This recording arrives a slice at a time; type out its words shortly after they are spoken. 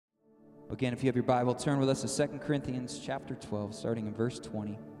Again, if you have your Bible, turn with us to 2 Corinthians chapter 12, starting in verse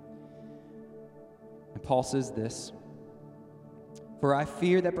 20. And Paul says this, "For I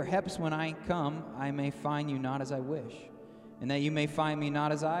fear that perhaps when I come, I may find you not as I wish, and that you may find me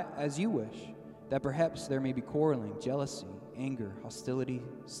not as you wish, that perhaps there may be quarreling, jealousy, anger, hostility,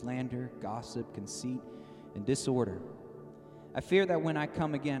 slander, gossip, conceit, and disorder. I fear that when I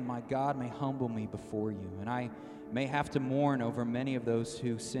come again, my God may humble me before you, and I may have to mourn over many of those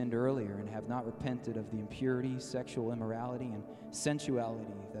who sinned earlier and have not repented of the impurity, sexual immorality, and sensuality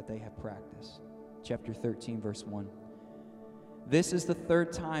that they have practiced." Chapter 13, verse 1. "This is the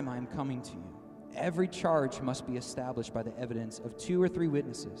third time I am coming to you. Every charge must be established by the evidence of 2 or 3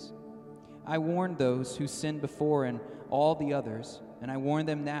 witnesses. I warned those who sinned before and all the others, and I warn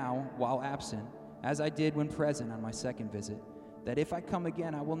them now while absent, as I did when present on my second visit, that if I come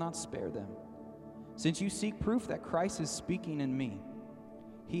again, I will not spare them. Since you seek proof that Christ is speaking in me,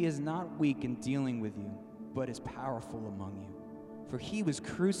 he is not weak in dealing with you, but is powerful among you. For he was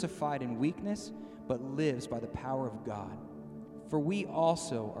crucified in weakness, but lives by the power of God. For we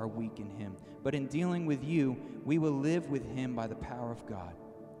also are weak in him, but in dealing with you, we will live with him by the power of God.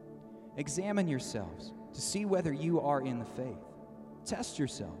 Examine yourselves to see whether you are in the faith. Test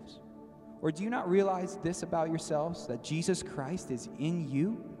yourselves. Or do you not realize this about yourselves, that Jesus Christ is in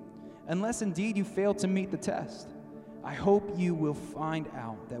you? Unless indeed you fail to meet the test. I hope you will find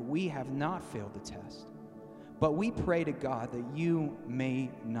out that we have not failed the test. But we pray to God that you may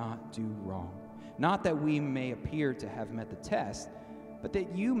not do wrong. Not that we may appear to have met the test, but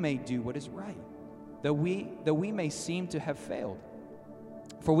that you may do what is right, though we may seem to have failed.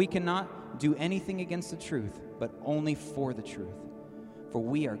 For we cannot do anything against the truth, but only for the truth. For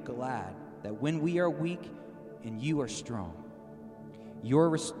we are glad that when we are weak and you are strong, your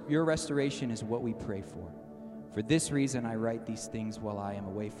restoration is what we pray for. For this reason I write these things while I am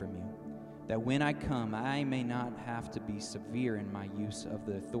away from you, that when I come I may not have to be severe in my use of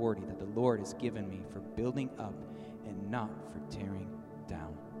the authority that the Lord has given me for building up and not for tearing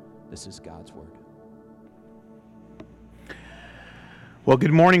down." This is God's word. Well,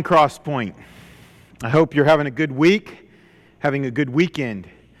 good morning, Crosspoint. I hope you're having a good week, having a good weekend.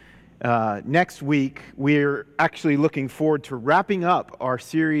 Next week, we're actually looking forward to wrapping up our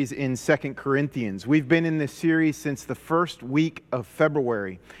series in 2 Corinthians. We've been in this series since the first week of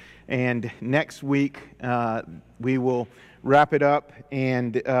February, and next week we will wrap it up,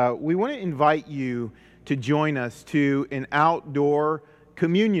 and we want to invite you to join us to an outdoor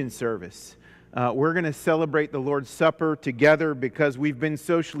communion service. We're going to celebrate the Lord's Supper together because we've been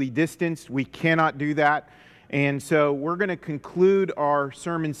socially distanced. We cannot do that. And so we're going to conclude our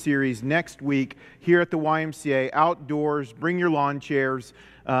sermon series next week here at the YMCA, outdoors. Bring your lawn chairs,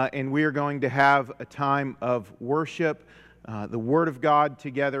 and we are going to have a time of worship, the Word of God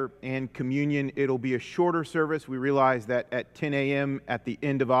together, and communion. It'll be a shorter service. We realize that at 10 a.m. at the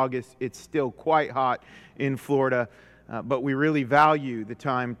end of August, it's still quite hot in Florida, but we really value the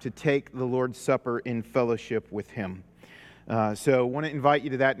time to take the Lord's Supper in fellowship with Him. So I want to invite you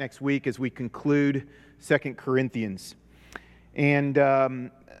to that next week as we conclude 2 Corinthians. And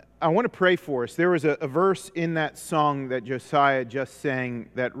I want to pray for us. There was a verse in that song that Josiah just sang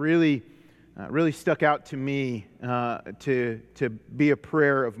that really stuck out to me to be a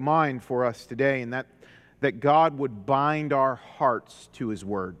prayer of mine for us today, and that God would bind our hearts to His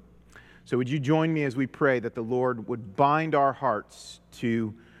Word. So would you join me as we pray that the Lord would bind our hearts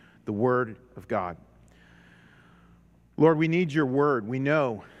to the Word of God? Lord, we need your Word. We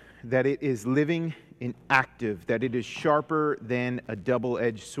know that it is living and active, that it is sharper than a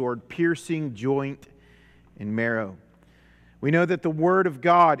double-edged sword, piercing joint and marrow. We know that the Word of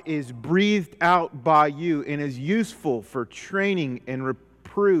God is breathed out by you and is useful for training and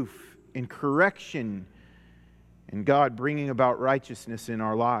reproof and correction, and God bringing about righteousness in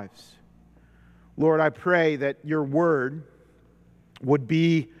our lives. Lord, I pray that your Word would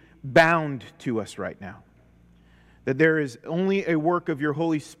be bound to us right now. That there is only a work of your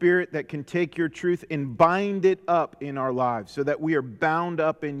Holy Spirit that can take your truth and bind it up in our lives so that we are bound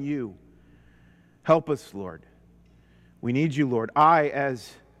up in you. Help us, Lord. We need you, Lord. I,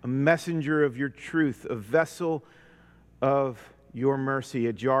 as a messenger of your truth, a vessel of your mercy,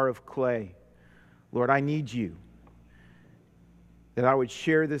 a jar of clay, Lord, I need you. That I would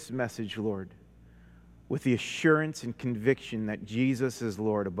share this message, Lord, with the assurance and conviction that Jesus is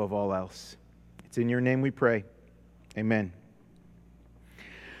Lord above all else. It's in your name we pray. Amen.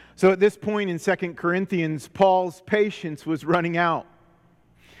 So at this point in 2 Corinthians, Paul's patience was running out.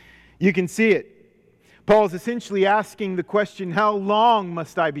 You can see it. Paul is essentially asking the question, how long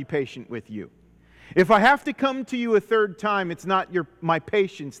must I be patient with you? If I have to come to you a third time, it's not my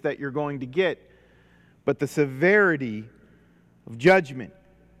patience that you're going to get, but the severity of judgment.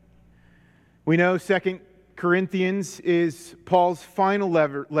 We know 2 Corinthians is Paul's final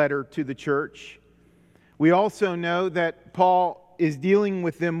letter to the church. We also know that Paul is dealing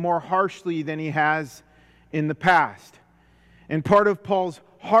with them more harshly than he has in the past. And part of Paul's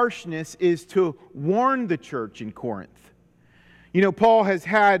harshness is to warn the church in Corinth. You know, Paul has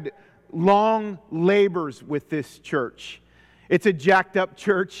had long labors with this church. It's a jacked up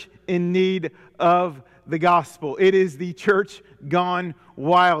church in need of the gospel. It is the church gone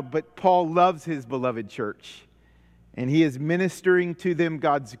wild, but Paul loves his beloved church. And he is ministering to them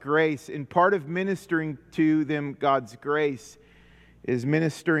God's grace. And part of ministering to them God's grace is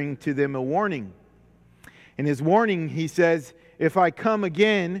ministering to them a warning. In his warning, he says, if I come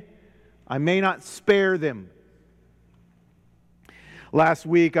again, I may not spare them. Last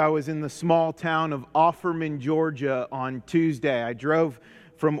week, I was in the small town of Offerman, Georgia on Tuesday. I drove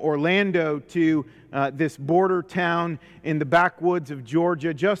from Orlando to this border town in the backwoods of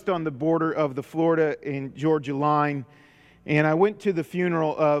Georgia, just on the border of the Florida and Georgia line. And I went to the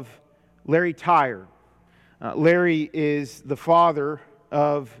funeral of Larry Tyre. Larry is the father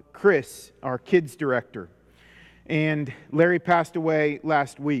of Chris, our kids director. And Larry passed away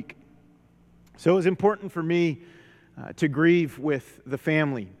last week. So it was important for me to grieve with the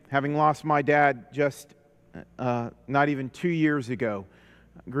family. Having lost my dad just not even 2 years ago,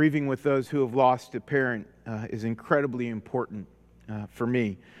 grieving with those who have lost a parent is incredibly important for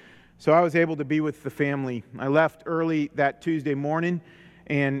me. So I was able to be with the family. I left early that Tuesday morning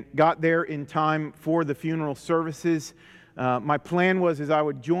and got there in time for the funeral services. My plan was as I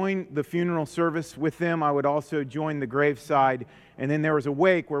would join the funeral service with them, I would also join the graveside. And then there was a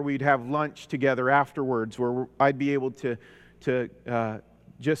wake where we'd have lunch together afterwards, where I'd be able to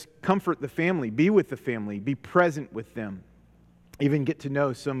just comfort the family, be with the family, be present with them. Even get to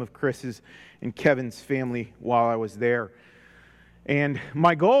know some of Chris's and Kevin's family while I was there. And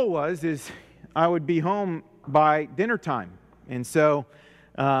my goal is I would be home by dinner time. And so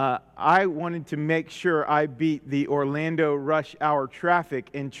I wanted to make sure I beat the Orlando rush hour traffic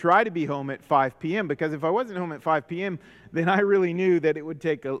and try to be home at 5 p.m. Because if I wasn't home at 5 p.m., then I really knew that it would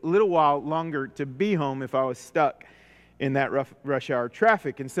take a little while longer to be home if I was stuck in that rush hour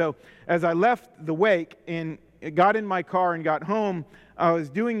traffic. And so as I left the wake and got in my car and got home, I was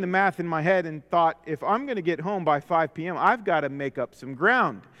doing the math in my head and thought, if I'm going to get home by 5 p.m., I've got to make up some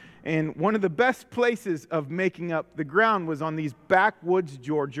ground. And one of the best places of making up the ground was on these backwoods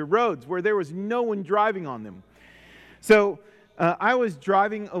Georgia roads where there was no one driving on them. So I was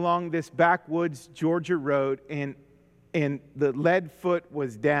driving along this backwoods Georgia road and the lead foot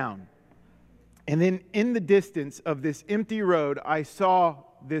was down. And then in the distance of this empty road, I saw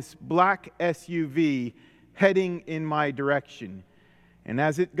this black SUV heading in my direction. And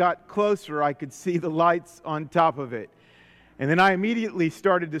as it got closer, I could see the lights on top of it. And then I immediately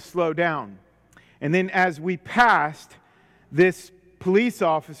started to slow down. And then as we passed, this police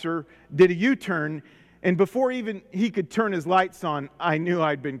officer did a U-turn, and before even he could turn his lights on, I knew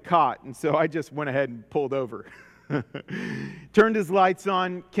I'd been caught. And so I just went ahead and pulled over. Turned his lights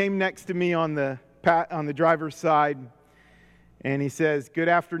on, came next to me on the driver's side, and he says, "Good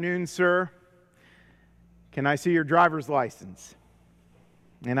afternoon, sir. Can I see your driver's license?"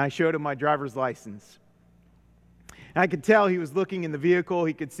 And I showed him my driver's license. And I could tell he was looking in the vehicle.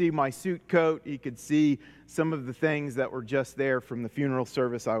 He could see my suit coat. He could see some of the things that were just there from the funeral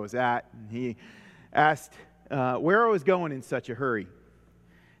service I was at. And he asked where I was going in such a hurry.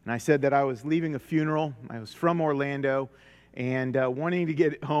 And I said that I was leaving a funeral. I was from Orlando and wanting to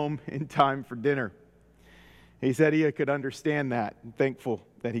get home in time for dinner. He said he could understand that, and thankful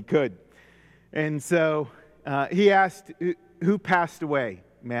that he could. And so he asked, "Who passed away,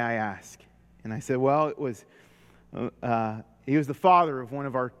 may I ask?" And I said, "Well, it was he was the father of one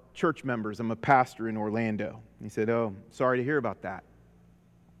of our church members. I'm a pastor in Orlando." And he said, "Oh, sorry to hear about that."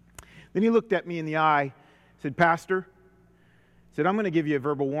 Then he looked at me in the eye, said, "Pastor," said, "I'm going to give you a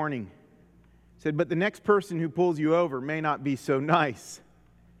verbal warning." Said, "But the next person who pulls you over may not be so nice."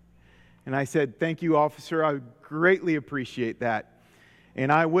 And I said, "Thank you, officer. I greatly appreciate that.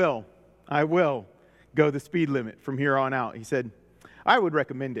 And I will go the speed limit from here on out." He said, "I would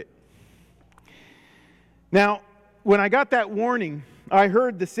recommend it." Now, when I got that warning, I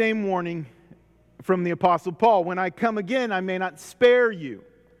heard the same warning from the Apostle Paul. "When I come again, I may not spare you."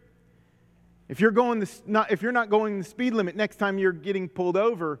 If you're not going the speed limit next time you're getting pulled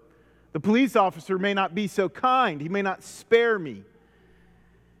over, the police officer may not be so kind. He may not spare me.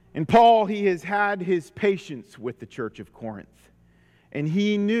 And Paul, he has had his patience with the church of Corinth. And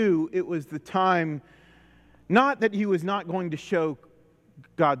he knew it was the time, not that he was not going to show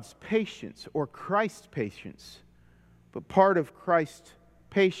God's patience or Christ's patience, but part of Christ's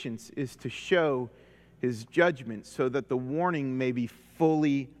patience is to show his judgment so that the warning may be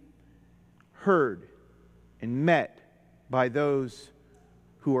fully heard and met by those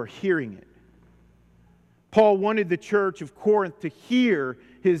who are hearing it. Paul wanted the church of Corinth to hear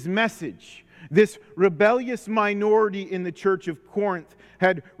his message. This rebellious minority in the church of Corinth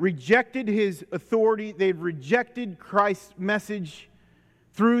had rejected his authority. They'd rejected Christ's message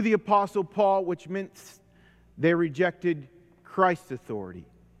through the Apostle Paul, which meant they rejected Christ's authority,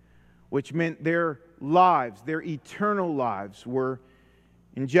 which meant their lives, their eternal lives, were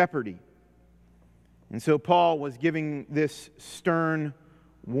in jeopardy. And so Paul was giving this stern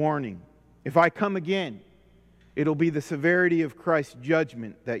warning. If I come again, it'll be the severity of Christ's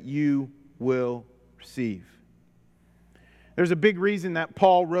judgment that you will receive. There's a big reason that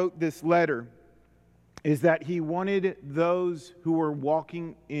Paul wrote this letter, is that he wanted those who were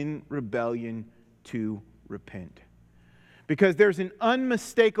walking in rebellion to repent. Because there's an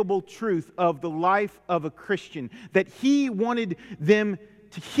unmistakable truth of the life of a Christian that he wanted them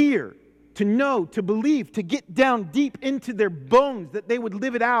to hear, to know, to believe, to get down deep into their bones, that they would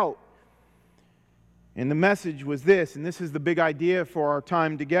live it out. And the message was this, and this is the big idea for our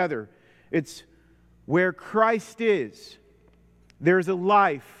time together. It's where Christ is, there's a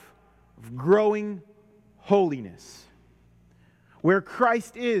life of growing holiness. Where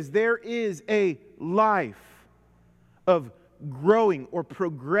Christ is, there is a life of growing or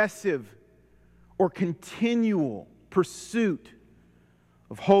progressive or continual pursuit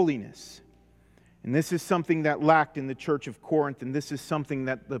of holiness. And this is something that lacked in the church of Corinth, and this is something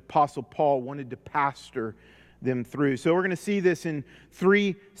that the Apostle Paul wanted to pastor them through. So we're going to see this in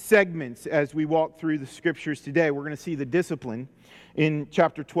 3 segments as we walk through the Scriptures today. We're going to see the discipline in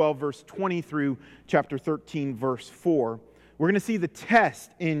chapter 12, verse 20 through chapter 13, verse 4. We're going to see the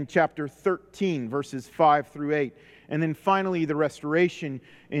test in chapter 13, verses 5 through 8. And then finally, the restoration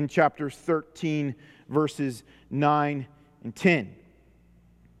in chapters 13, verses 9 and 10.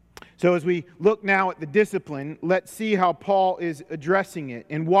 So as we look now at the discipline, let's see how Paul is addressing it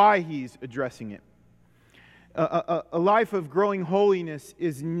and why he's addressing it. A life of growing holiness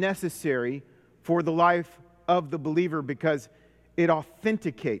is necessary for the life of the believer because it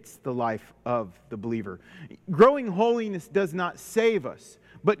authenticates the life of the believer. Growing holiness does not save us,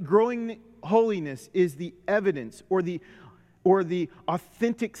 but growing holiness is the evidence or the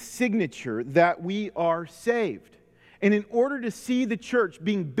authentic signature that we are saved. And in order to see the church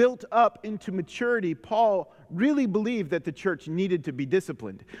being built up into maturity, Paul really believed that the church needed to be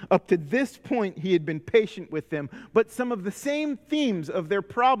disciplined. Up to this point, he had been patient with them, but some of the same themes of their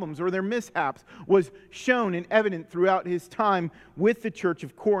problems or their mishaps was shown and evident throughout his time with the church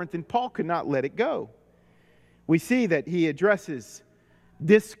of Corinth, and Paul could not let it go. We see that he addresses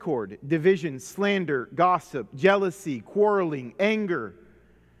discord, division, slander, gossip, jealousy, quarreling, anger.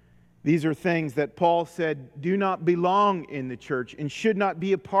 These are things that Paul said do not belong in the church and should not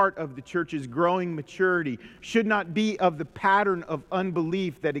be a part of the church's growing maturity, should not be of the pattern of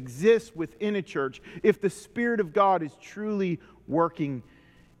unbelief that exists within a church if the Spirit of God is truly working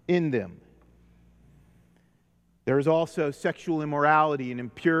in them. There is also sexual immorality and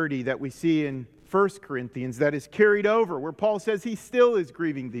impurity that we see in 1 Corinthians that is carried over, where Paul says he still is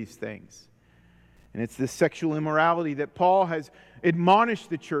grieving these things. And it's this sexual immorality that Paul has admonished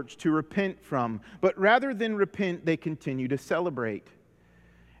the church to repent from. But rather than repent, they continue to celebrate.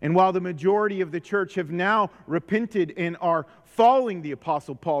 And while the majority of the church have now repented and are following the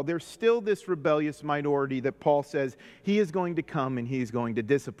Apostle Paul, there's still this rebellious minority that Paul says he is going to come and he's going to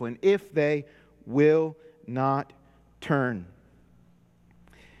discipline if they will not turn.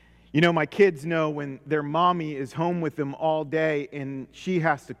 You know, my kids know when their mommy is home with them all day and she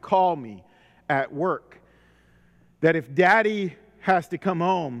has to call me at work, that if daddy has to come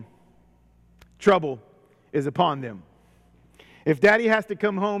home, trouble is upon them. If daddy has to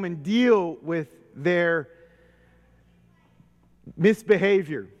come home and deal with their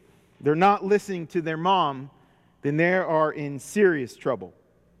misbehavior, they're not listening to their mom, then they are in serious trouble.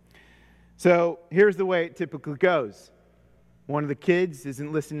 So here's the way it typically goes. One of the kids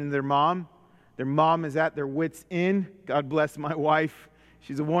isn't listening to their mom is at their wits' end. God bless my wife.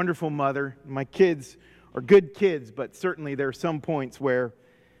 She's a wonderful mother. My kids are good kids, but certainly there are some points where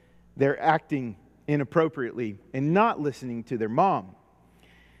they're acting inappropriately and not listening to their mom.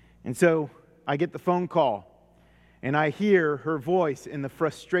 And so I get the phone call, and I hear her voice and the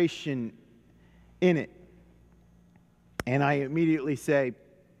frustration in it. And I immediately say,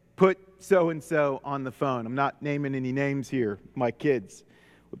 put so-and-so on the phone. I'm not naming any names here, my kids.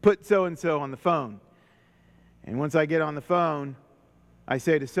 Put so-and-so on the phone. And once I get on the phone, I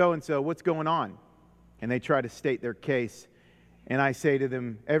say to so-and-so, what's going on? And they try to state their case. And I say to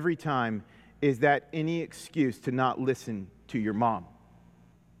them every time, is that any excuse to not listen to your mom?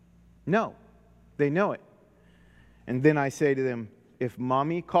 No, they know it. And then I say to them, if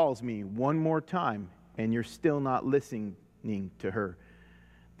mommy calls me one more time and you're still not listening to her,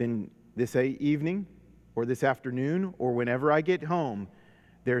 then this evening or this afternoon or whenever I get home,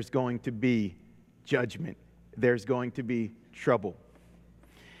 there's going to be judgment. There's going to be trouble.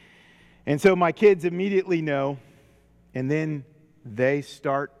 And so my kids immediately know, and then they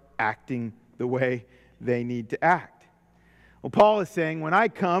start acting the way they need to act. Well, Paul is saying, when I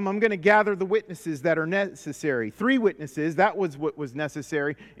come, I'm going to gather the witnesses that are necessary. 3 witnesses, that was what was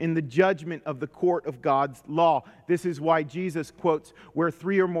necessary in the judgment of the court of God's law. This is why Jesus quotes, where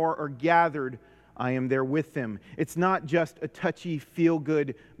 3 or more are gathered, I am there with them. It's not just a touchy,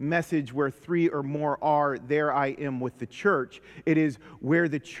 feel-good message where 3 or more are, there I am with the church. It is where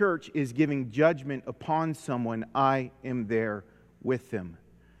the church is giving judgment upon someone, I am there with them.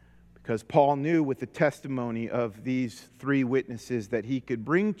 Because Paul knew with the testimony of these 3 witnesses that he could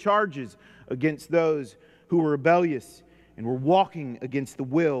bring charges against those who were rebellious and were walking against the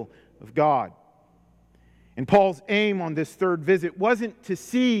will of God. And Paul's aim on this 3rd visit wasn't to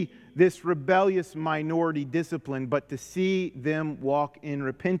see this rebellious minority disciplined, but to see them walk in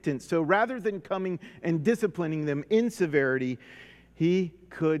repentance. So rather than coming and disciplining them in severity, he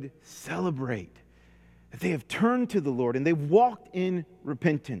could celebrate that they have turned to the Lord and they've walked in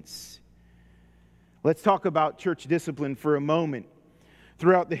repentance. Let's talk about church discipline for a moment.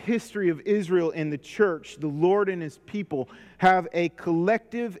 Throughout the history of Israel and the church, the Lord and His people have a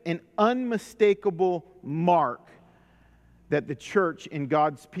collective and unmistakable mark that the church and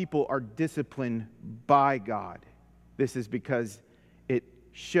God's people are disciplined by God. This is because it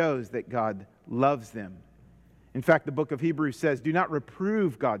shows that God loves them. In fact, the book of Hebrews says, do not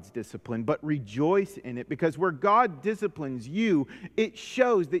reprove God's discipline, but rejoice in it, because where God disciplines you, it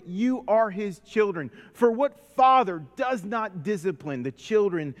shows that you are His children. For what father does not discipline the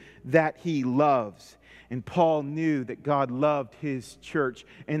children that he loves? And Paul knew that God loved His church,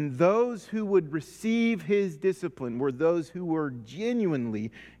 and those who would receive His discipline were those who were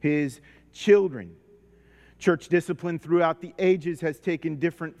genuinely His children. Church discipline throughout the ages has taken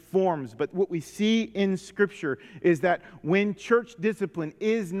different forms, but what we see in Scripture is that when church discipline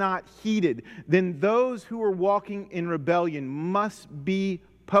is not heeded, then those who are walking in rebellion must be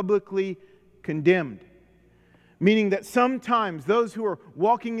publicly condemned. Meaning that sometimes those who are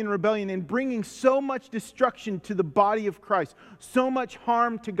walking in rebellion and bringing so much destruction to the body of Christ, so much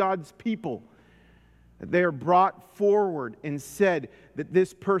harm to God's people, that they are brought forward and said that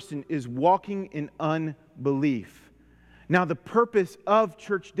this person is walking in unbelief. Now, the purpose of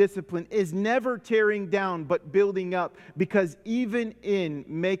church discipline is never tearing down but building up, because even in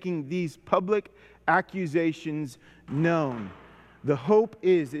making these public accusations known, the hope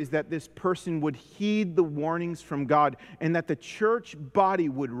is that this person would heed the warnings from God, and that the church body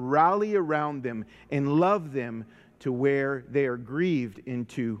would rally around them and love them to where they are grieved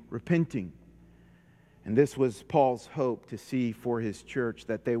into repenting. And this was Paul's hope to see for his church,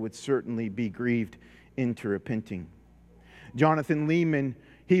 that they would certainly be grieved into repenting. Jonathan Leeman,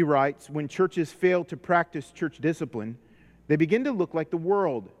 he writes, when churches fail to practice church discipline, they begin to look like the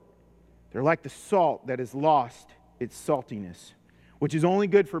world. They're like the salt that has lost its saltiness, which is only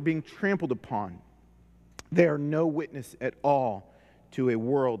good for being trampled upon. They are no witness at all to a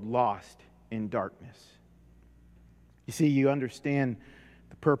world lost in darkness. You see, you understand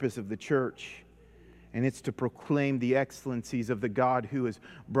the purpose of the church, and it's to proclaim the excellencies of the God who has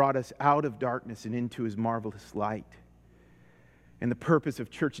brought us out of darkness and into His marvelous light. And the purpose of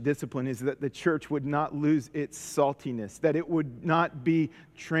church discipline is that the church would not lose its saltiness, that it would not be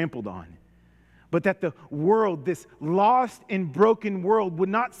trampled on, but that the world, this lost and broken world, would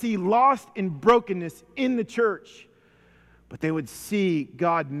not see lost and brokenness in the church, but they would see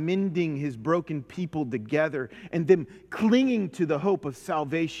God mending His broken people together and them clinging to the hope of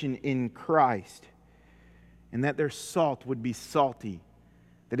salvation in Christ. And that their salt would be salty,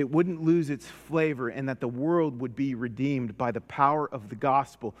 that it wouldn't lose its flavor, and that the world would be redeemed by the power of the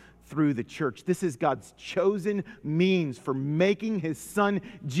gospel through the church. This is God's chosen means for making His Son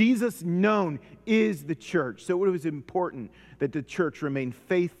Jesus known, is the church. So it was important that the church remain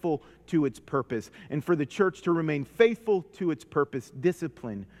faithful to its purpose. And for the church to remain faithful to its purpose,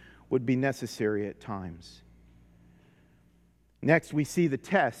 discipline would be necessary at times. Next, we see the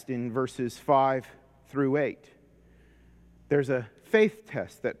test in verses 5 through 8. There's a faith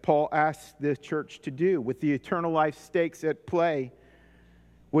test that Paul asks the church to do with the eternal life stakes at play.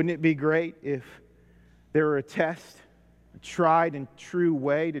 Wouldn't it be great if there were a test, a tried and true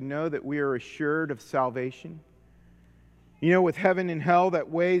way to know that we are assured of salvation? You know, with heaven and hell that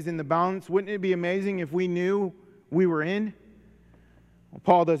weighs in the balance, wouldn't it be amazing if we knew we were in? Well,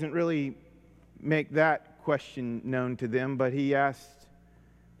 Paul doesn't really make that question known to them, but he asks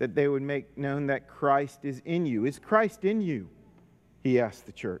that they would make known that Christ is in you. Is Christ in you? He asked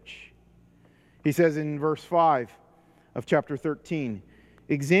the church. He says in verse 5 of chapter 13,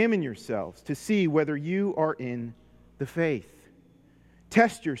 examine yourselves to see whether you are in the faith.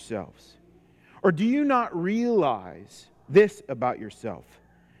 Test yourselves. Or do you not realize this about yourself,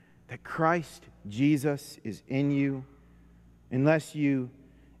 that Christ Jesus is in you, unless you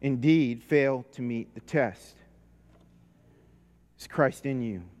indeed fail to meet the test? Is Christ in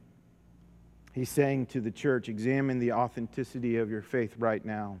you? He's saying to the church, examine the authenticity of your faith right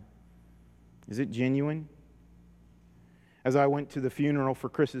now. Is it genuine? As I went to the funeral for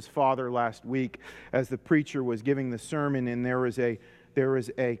Chris's father last week, as the preacher was giving the sermon, and there was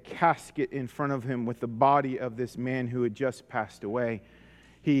a casket in front of him with the body of this man who had just passed away.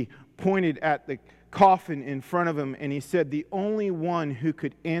 He pointed at the coffin in front of him, and he said, the only one who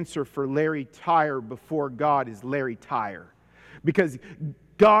could answer for Larry Tyre before God is Larry Tyre. Because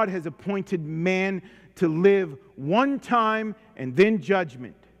God has appointed man to live one time and then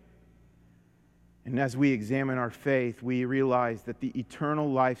judgment. And as we examine our faith, we realize that the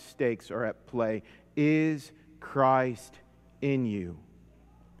eternal life stakes are at play. Is Christ in you?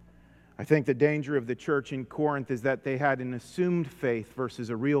 I think the danger of the church in Corinth is that they had an assumed faith versus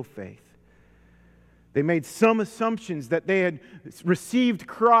a real faith. They made some assumptions that they had received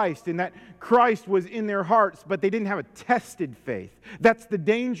Christ and that Christ was in their hearts, but they didn't have a tested faith. That's the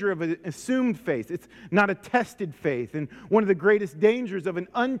danger of an assumed faith. It's not a tested faith. And one of the greatest dangers of an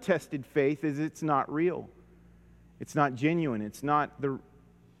untested faith is it's not real. It's not genuine. It's not the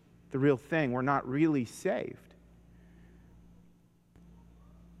real thing. We're not really saved.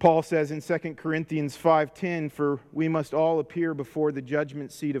 Paul says in 2 Corinthians 5:10, for we must all appear before the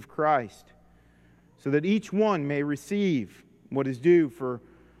judgment seat of Christ, so that each one may receive what is due for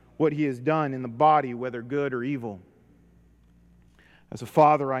what he has done in the body, whether good or evil. As a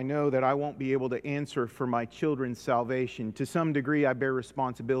father, I know that I won't be able to answer for my children's salvation. To some degree, I bear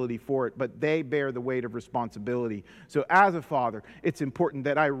responsibility for it, but they bear the weight of responsibility. So as a father, it's important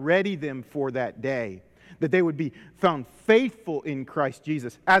that I ready them for that day, that they would be found faithful in Christ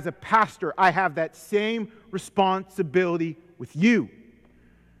Jesus. As a pastor, I have that same responsibility with you,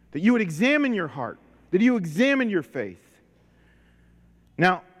 that you would examine your heart, that you examine your faith.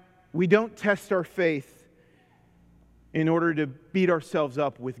 Now, we don't test our faith in order to beat ourselves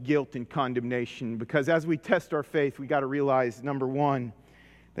up with guilt and condemnation, because as we test our faith, we got to realize, number one,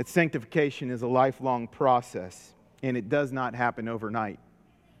 that sanctification is a lifelong process, and it does not happen overnight.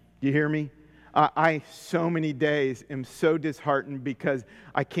 Do you hear me? I so many days am so disheartened because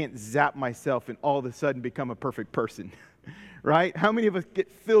I can't zap myself and all of a sudden become a perfect person. Right? How many of us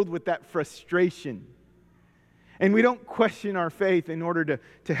get filled with that frustration? And we don't question our faith in order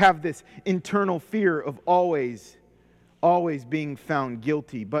to have this internal fear of always being found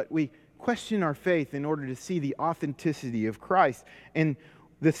guilty. But we question our faith in order to see the authenticity of Christ. And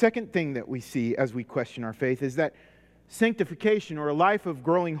the second thing that we see as we question our faith is that sanctification, or a life of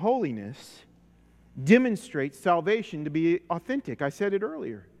growing holiness, demonstrates salvation to be authentic. I said it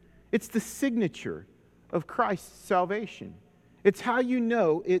earlier. It's the signature of Christ's salvation. It's how you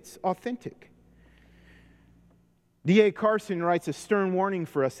know it's authentic. D.A. Carson writes a stern warning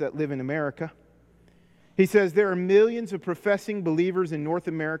for us that live in America. He says, there are millions of professing believers in North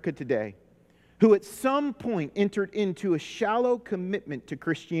America today who at some point entered into a shallow commitment to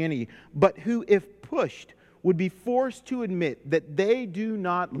Christianity, but who, if pushed, would be forced to admit that they do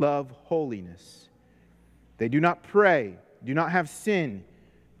not love holiness. They do not pray, do not have sin,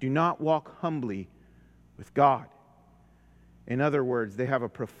 do not walk humbly with God. In other words, they have a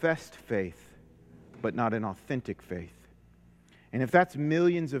professed faith, but not an authentic faith. And if that's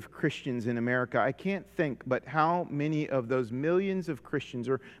millions of Christians in America, I can't think but how many of those millions of Christians,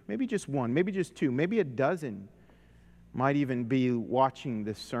 or maybe just one, maybe just two, maybe a dozen, might even be watching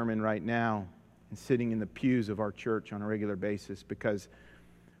this sermon right now and sitting in the pews of our church on a regular basis because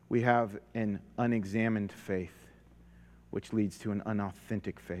we have an unexamined faith, which leads to an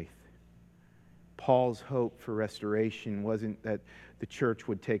unauthentic faith. Paul's hope for restoration wasn't that the church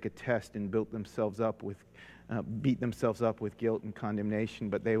would take a test and beat themselves up with guilt and condemnation,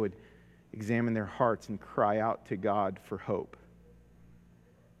 but they would examine their hearts and cry out to God for hope,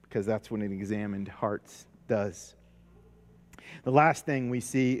 because that's what an examined heart does. The last thing we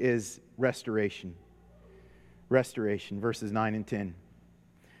see is restoration. Restoration, verses 9 and 10.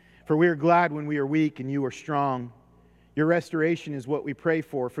 For we are glad when we are weak and you are strong. Your restoration is what we pray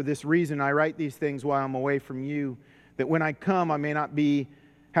for. For this reason I write these things while I'm away from you, that when I come I may not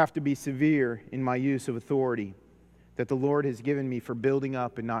have to be severe in my use of authority that the Lord has given me for building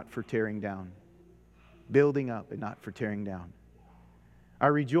up and not for tearing down. Building up and not for tearing down. I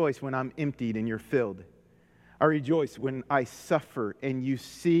rejoice when I'm emptied and you're filled. I rejoice when I suffer and you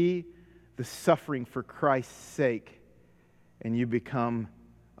see the suffering for Christ's sake and you become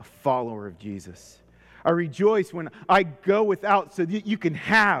a follower of Jesus. I rejoice when I go without so that you can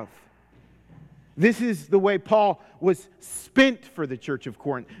have. This is the way Paul was spent for the church of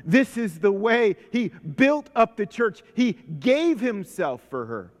Corinth. This is the way he built up the church. He gave himself for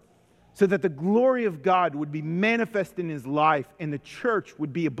her so that the glory of God would be manifest in his life and the church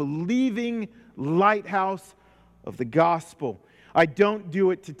would be a believing lighthouse of the gospel. I don't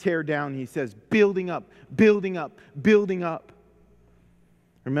do it to tear down, he says. Building up, building up, building up.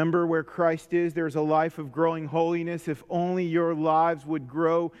 Remember where Christ is? There's a life of growing holiness. If only your lives would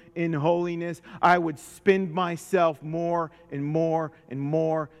grow in holiness, I would spend myself more and more and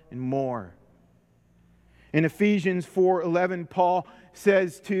more and more. In Ephesians 4:11, Paul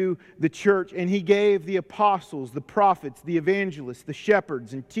says to the church, and he gave the apostles, the prophets, the evangelists, the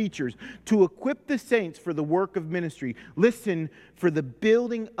shepherds, and teachers to equip the saints for the work of ministry. Listen, for the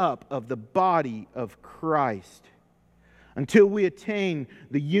building up of the body of Christ, until we attain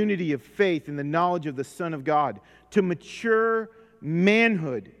the unity of faith and the knowledge of the Son of God, to mature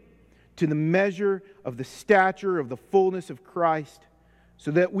manhood, to the measure of the stature of the fullness of Christ, so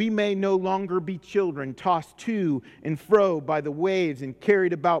that we may no longer be children, tossed to and fro by the waves and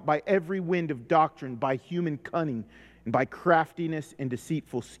carried about by every wind of doctrine, by human cunning, and by craftiness and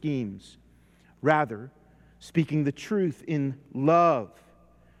deceitful schemes. Rather, speaking the truth in love,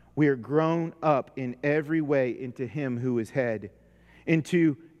 we are grown up in every way into Him who is head,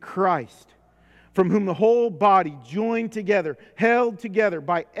 into Christ, from whom the whole body, joined together, held together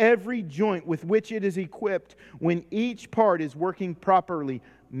by every joint with which it is equipped, when each part is working properly,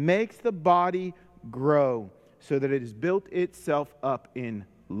 makes the body grow so that it has built itself up in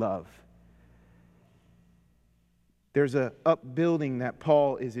love. There's an upbuilding that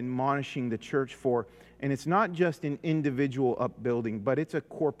Paul is admonishing the church for, and it's not just an individual upbuilding, but it's a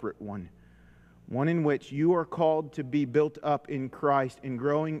corporate one. One in which you are called to be built up in Christ and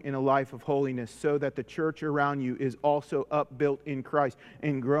growing in a life of holiness so that the church around you is also upbuilt in Christ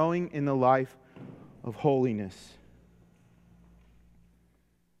and growing in the life of holiness.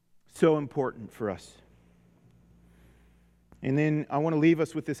 So important for us. And then I want to leave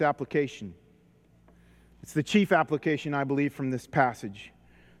us with this application. It's the chief application, I believe, from this passage.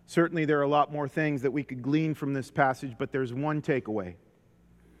 Certainly there are a lot more things that we could glean from this passage, but there's one takeaway.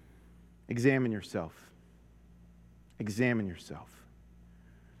 Examine yourself. Examine yourself.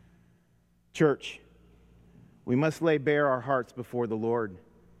 Church, we must lay bare our hearts before the Lord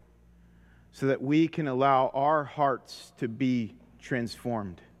so that we can allow our hearts to be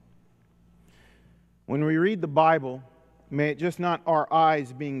transformed. When we read the Bible, may it just not our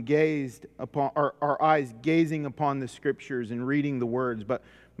eyes being gazed upon, or our eyes gazing upon the Scriptures and reading the words, but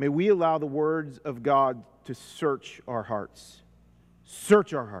may we allow the words of God to search our hearts.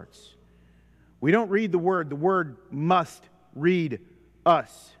 Search our hearts. We don't read the Word must read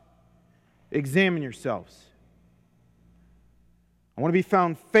us. Examine yourselves. I want to be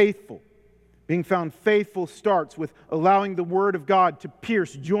found faithful. Being found faithful starts with allowing the Word of God to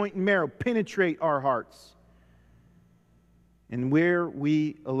pierce joint and marrow, penetrate our hearts. And where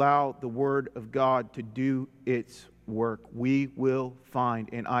we allow the Word of God to do its work, we will find,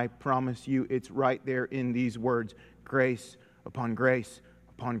 and I promise you it's right there in these words, grace upon grace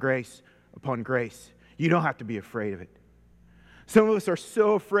upon grace upon grace. You don't have to be afraid of it. Some of us are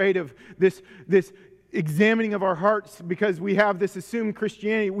so afraid of this examining of our hearts because we have this assumed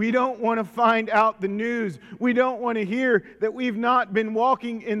Christianity. We don't want to find out the news. We don't want to hear that we've not been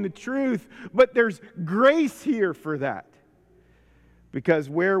walking in the truth. But there's grace here for that. Because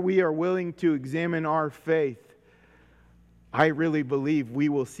where we are willing to examine our faith, I really believe we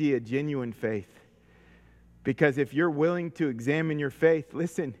will see a genuine faith. Because if you're willing to examine your faith,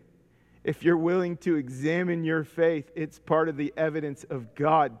 listen, if you're willing to examine your faith, it's part of the evidence of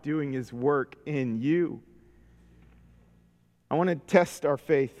God doing His work in you. I want to test our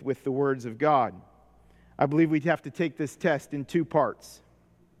faith with the words of God. I believe we'd have to take this test in two parts.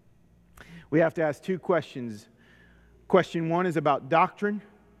 We have to ask two questions. Question 1 is about doctrine.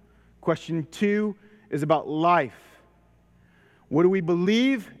 Question 2 is about life. What do we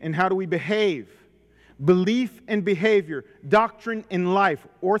believe and how do we behave? belief and behavior, doctrine and life,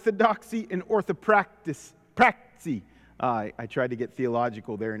 orthodoxy and orthopraxy. I tried to get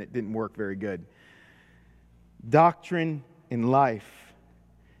theological there and it didn't work very good. Doctrine and life.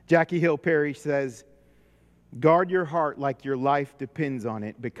 Jackie Hill Perry says, guard your heart like your life depends on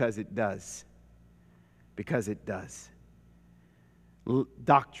it, because it does. Because it does.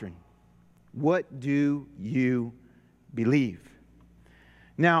 Doctrine. What do you believe?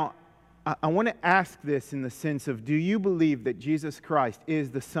 Now, I want to ask this in the sense of, do you believe that Jesus Christ is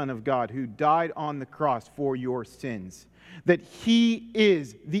the Son of God who died on the cross for your sins? That He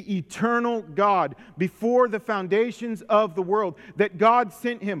is the eternal God before the foundations of the world? That God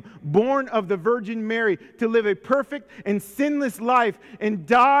sent Him, born of the Virgin Mary, to live a perfect and sinless life and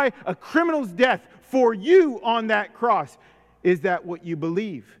die a criminal's death for you on that cross? Is that what you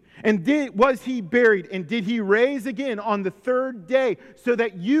believe? And was He buried, and did He rise again on the third day so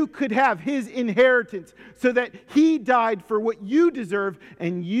that you could have His inheritance, so that He died for what you deserve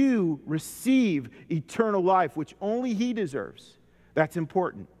and you receive eternal life, which only He deserves? That's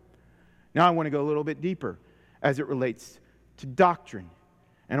important. Now I want to go a little bit deeper as it relates to doctrine.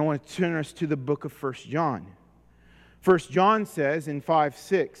 And I want to turn us to the book of 1 John. 1 John says in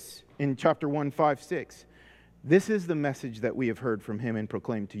chapter 1, 5, 6, this is the message that we have heard from Him and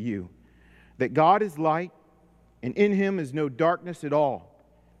proclaimed to you, that God is light, and in Him is no darkness at all.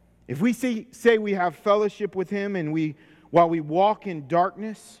 If we say we have fellowship with Him, and while we walk in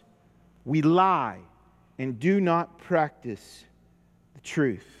darkness, we lie and do not practice the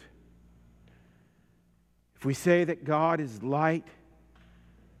truth. If we say that God is light,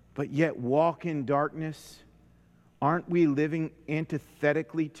 but yet walk in darkness, aren't we living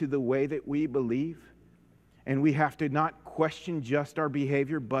antithetically to the way that we believe? And we have to not question just our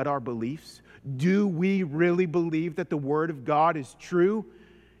behavior, but our beliefs. Do we really believe that the Word of God is true?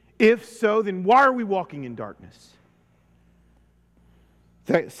 If so, then why are we walking in darkness?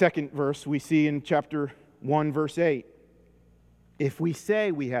 Second verse we see in chapter 1, verse 8. If we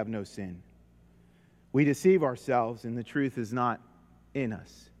say we have no sin, we deceive ourselves and the truth is not in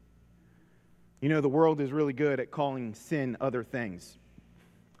us. You know, the world is really good at calling sin other things.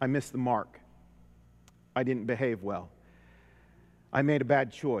 I missed the mark. I didn't behave well. I made a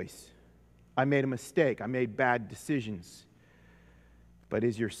bad choice. I made a mistake. I made bad decisions. But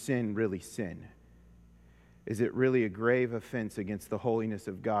is your sin really sin? Is it really a grave offense against the holiness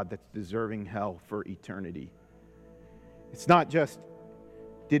of God that's deserving hell for eternity? It's not just,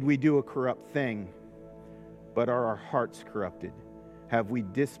 did we do a corrupt thing, but are our hearts corrupted? Have we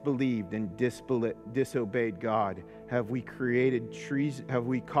disbelieved and disobeyed God? Have we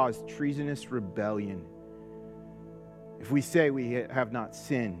caused treasonous rebellion? If we say we have not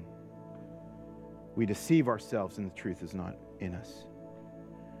sinned, we deceive ourselves and the truth is not in us.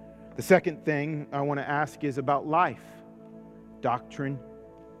 The second thing I want to ask is about life. Doctrine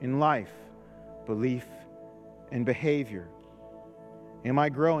and life. Belief and behavior. Am I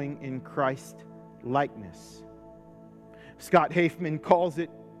growing in Christ likeness? Scott Hafemann calls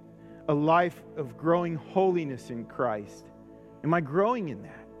it a life of growing holiness in Christ. Am I growing in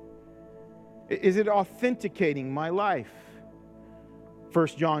that? Is it authenticating my life? 1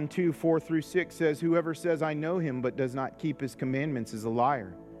 John 2, 4 through 6 says, whoever says I know Him but does not keep His commandments is a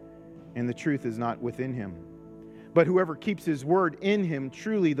liar, and the truth is not within him. But whoever keeps His word in him,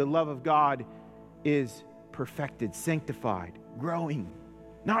 truly the love of God is perfected, sanctified, growing.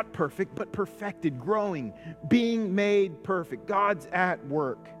 Not perfect, but perfected, growing, being made perfect. God's at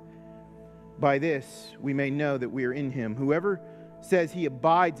work. By this we may know that we are in Him. Whoever says he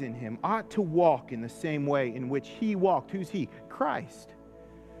abides in Him ought to walk in the same way in which He walked. Who's He? Christ.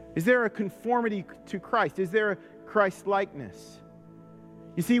 Is there a conformity to Christ? Is there a Christ-likeness?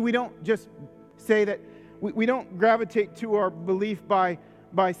 You see, we don't just say that, we don't gravitate to our belief by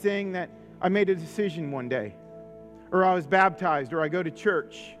saying that I made a decision one day, or I was baptized, or I go to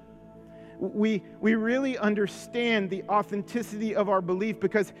church. We really understand the authenticity of our belief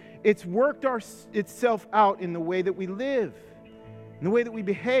because it's worked itself out in the way that we live, in the way that we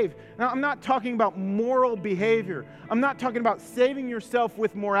behave. Now, I'm not talking about moral behavior. I'm not talking about saving yourself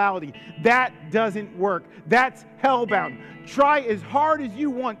with morality. That doesn't work. That's hellbound. Try as hard as you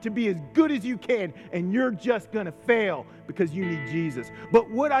want to be as good as you can, and you're just going to fail because you need Jesus.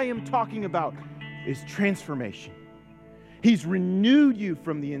 But what I am talking about is transformation. He's renewed you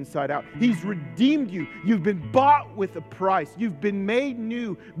from the inside out. He's redeemed you. You've been bought with a price. You've been made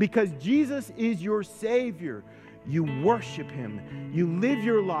new because Jesus is your Savior. You worship Him. You live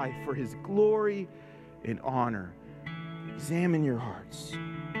your life for His glory and honor. Examine your hearts.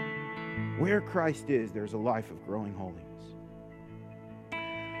 Where Christ is, there's a life of growing holiness.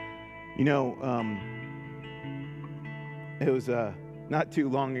 You know, It was not too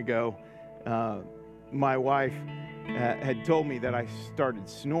long ago. My wife had told me that I started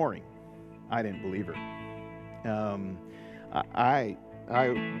snoring. I didn't believe her. I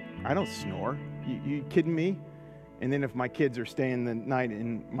don't snore. You kidding me? And then if my kids are staying the night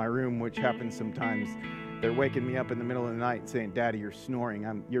in my room, which happens sometimes, they're waking me up in the middle of the night saying, "Daddy, you're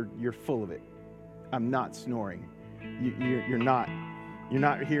snoring." You're full of it. I'm not snoring. You're not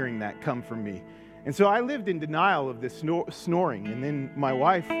hearing that come from me. And so I lived in denial of this snoring. And then my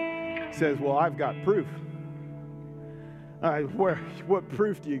wife says, "Well, I've got proof." What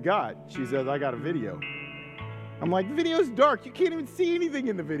proof do you got? She says, "I got a video." I'm like, "The video's dark. You can't even see anything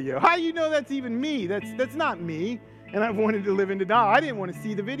in the video. How do you know that's even me? That's not me." And I've wanted to live in denial. I didn't want to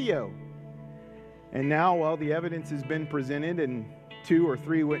see the video. And now, well, the evidence has been presented, and 2 or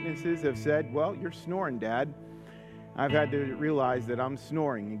 3 witnesses have said, "Well, you're snoring, Dad." I've had to realize that I'm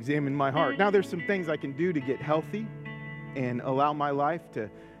snoring, examine my heart. Now, there's some things I can do to get healthy and allow my life to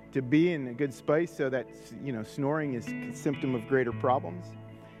be in a good space so that, snoring is a symptom of greater problems.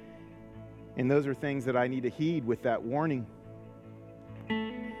 And those are things that I need to heed with that warning.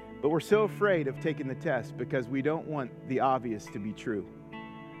 But we're so afraid of taking the test because we don't want the obvious to be true.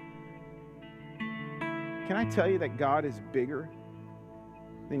 Can I tell you that God is bigger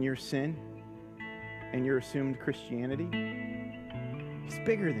than your sin and your assumed Christianity? He's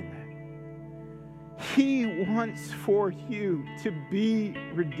bigger than that. He wants for you to be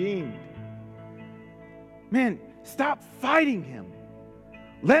redeemed. Man, stop fighting him.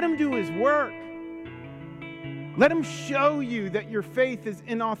 Let him do his work. Let him show you that your faith is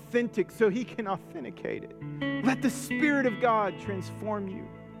inauthentic so he can authenticate it. Let the Spirit of God transform you.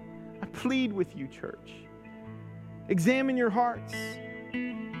 I plead with you, church. Examine your hearts.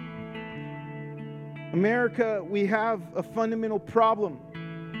 America, we have a fundamental problem.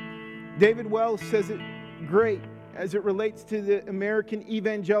 David Wells says it great as it relates to the American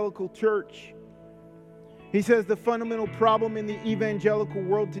evangelical church. He says the fundamental problem in the evangelical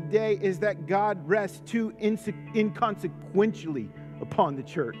world today is that God rests too inconsequentially upon the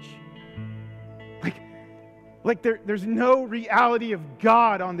church. There's no reality of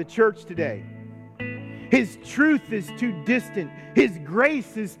God on the church today. His truth is too distant. His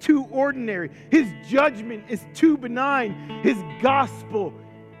grace is too ordinary. His judgment is too benign. His gospel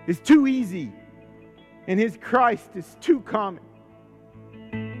is too easy. And his Christ is too common.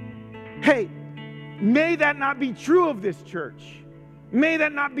 Hey, may that not be true of this church. May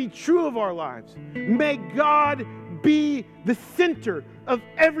that not be true of our lives. May God be the center of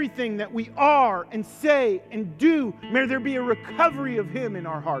everything that we are and say and do. May there be a recovery of him in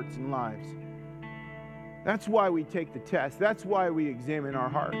our hearts and lives. That's why we take the test. That's why we examine our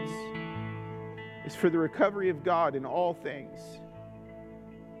hearts. It's for the recovery of God in all things,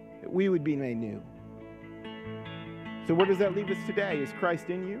 that we would be made new. So where does that leave us today? Is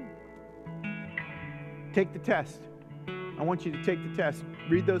Christ in you? Take the test. I want you to take the test.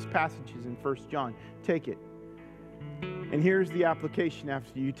 Read those passages in 1 John. Take it. And here's the application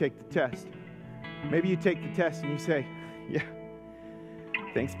after you take the test. Maybe you take the test and you say, "Yeah,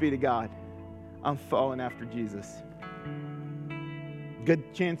 thanks be to God. I'm following after Jesus."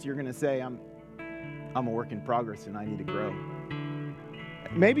 Good chance you're going to say, I'm a work in progress and I need to grow.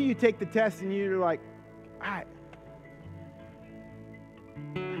 Maybe you take the test and you're like, I'm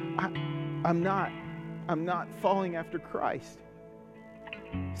not following after Christ.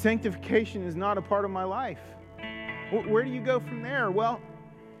 Sanctification is not a part of my life. Where do you go from there? Well,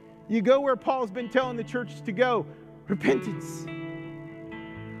 you go where Paul's been telling the church to go. Repentance.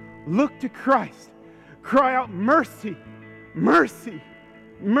 Look to Christ. Cry out, "Mercy, mercy,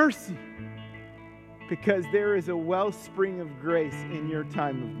 mercy." Because there is a wellspring of grace in your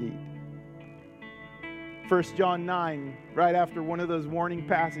time of need. 1 John 9, right after one of those warning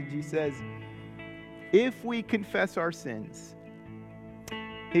passages, he says, "If we confess our sins,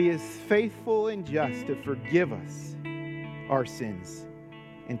 he is faithful and just to forgive us our sins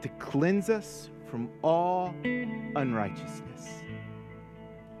and to cleanse us from all unrighteousness."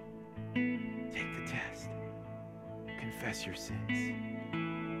 Take the test. Confess your sins.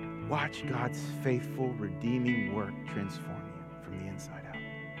 Watch God's faithful, redeeming work transform you from the inside out.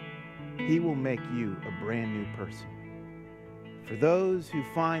 He will make you a brand new person. For those who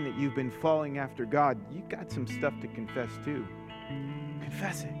find that you've been falling after God, you've got some stuff to confess too.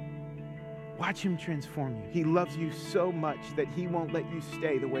 Confess it. Watch him transform you. He loves you so much that he won't let you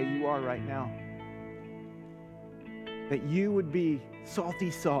stay the way you are right now. That you would be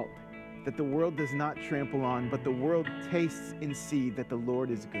salty salt that the world does not trample on, but the world tastes and sees that the Lord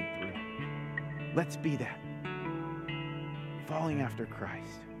is good through. Let's be that. Falling after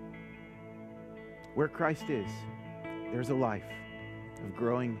Christ. Where Christ is, there's a life of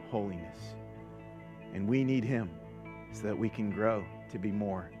growing holiness. And we need him so that we can grow to be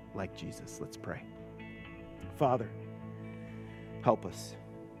more like Jesus. Let's pray. Father, help us.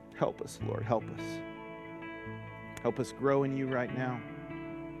 Help us, Lord. Help us. Help us grow in you right now.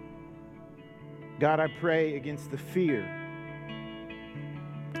 God, I pray against the fear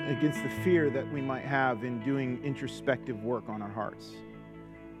that we might have in doing introspective work on our hearts,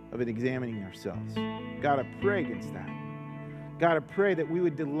 of it examining ourselves. God, I pray against that. God, I pray that we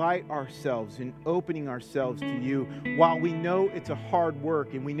would delight ourselves in opening ourselves to you. While we know it's a hard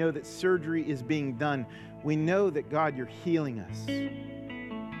work and we know that surgery is being done, we know that, God, you're healing us.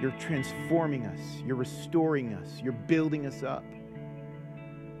 You're transforming us. You're restoring us. You're building us up.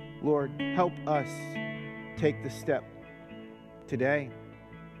 Lord, help us take the step today,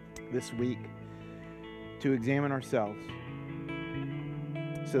 this week, to examine ourselves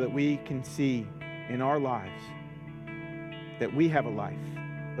so that we can see in our lives that we have a life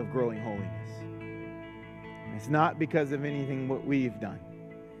of growing holiness. And it's not because of anything what we've done,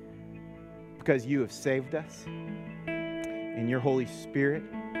 because you have saved us, and your Holy Spirit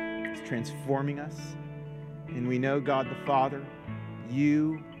is transforming us. And we know, God the Father,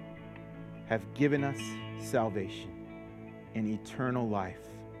 you have given us salvation and eternal life,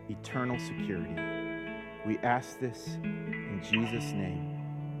 eternal security. We ask this in Jesus' name.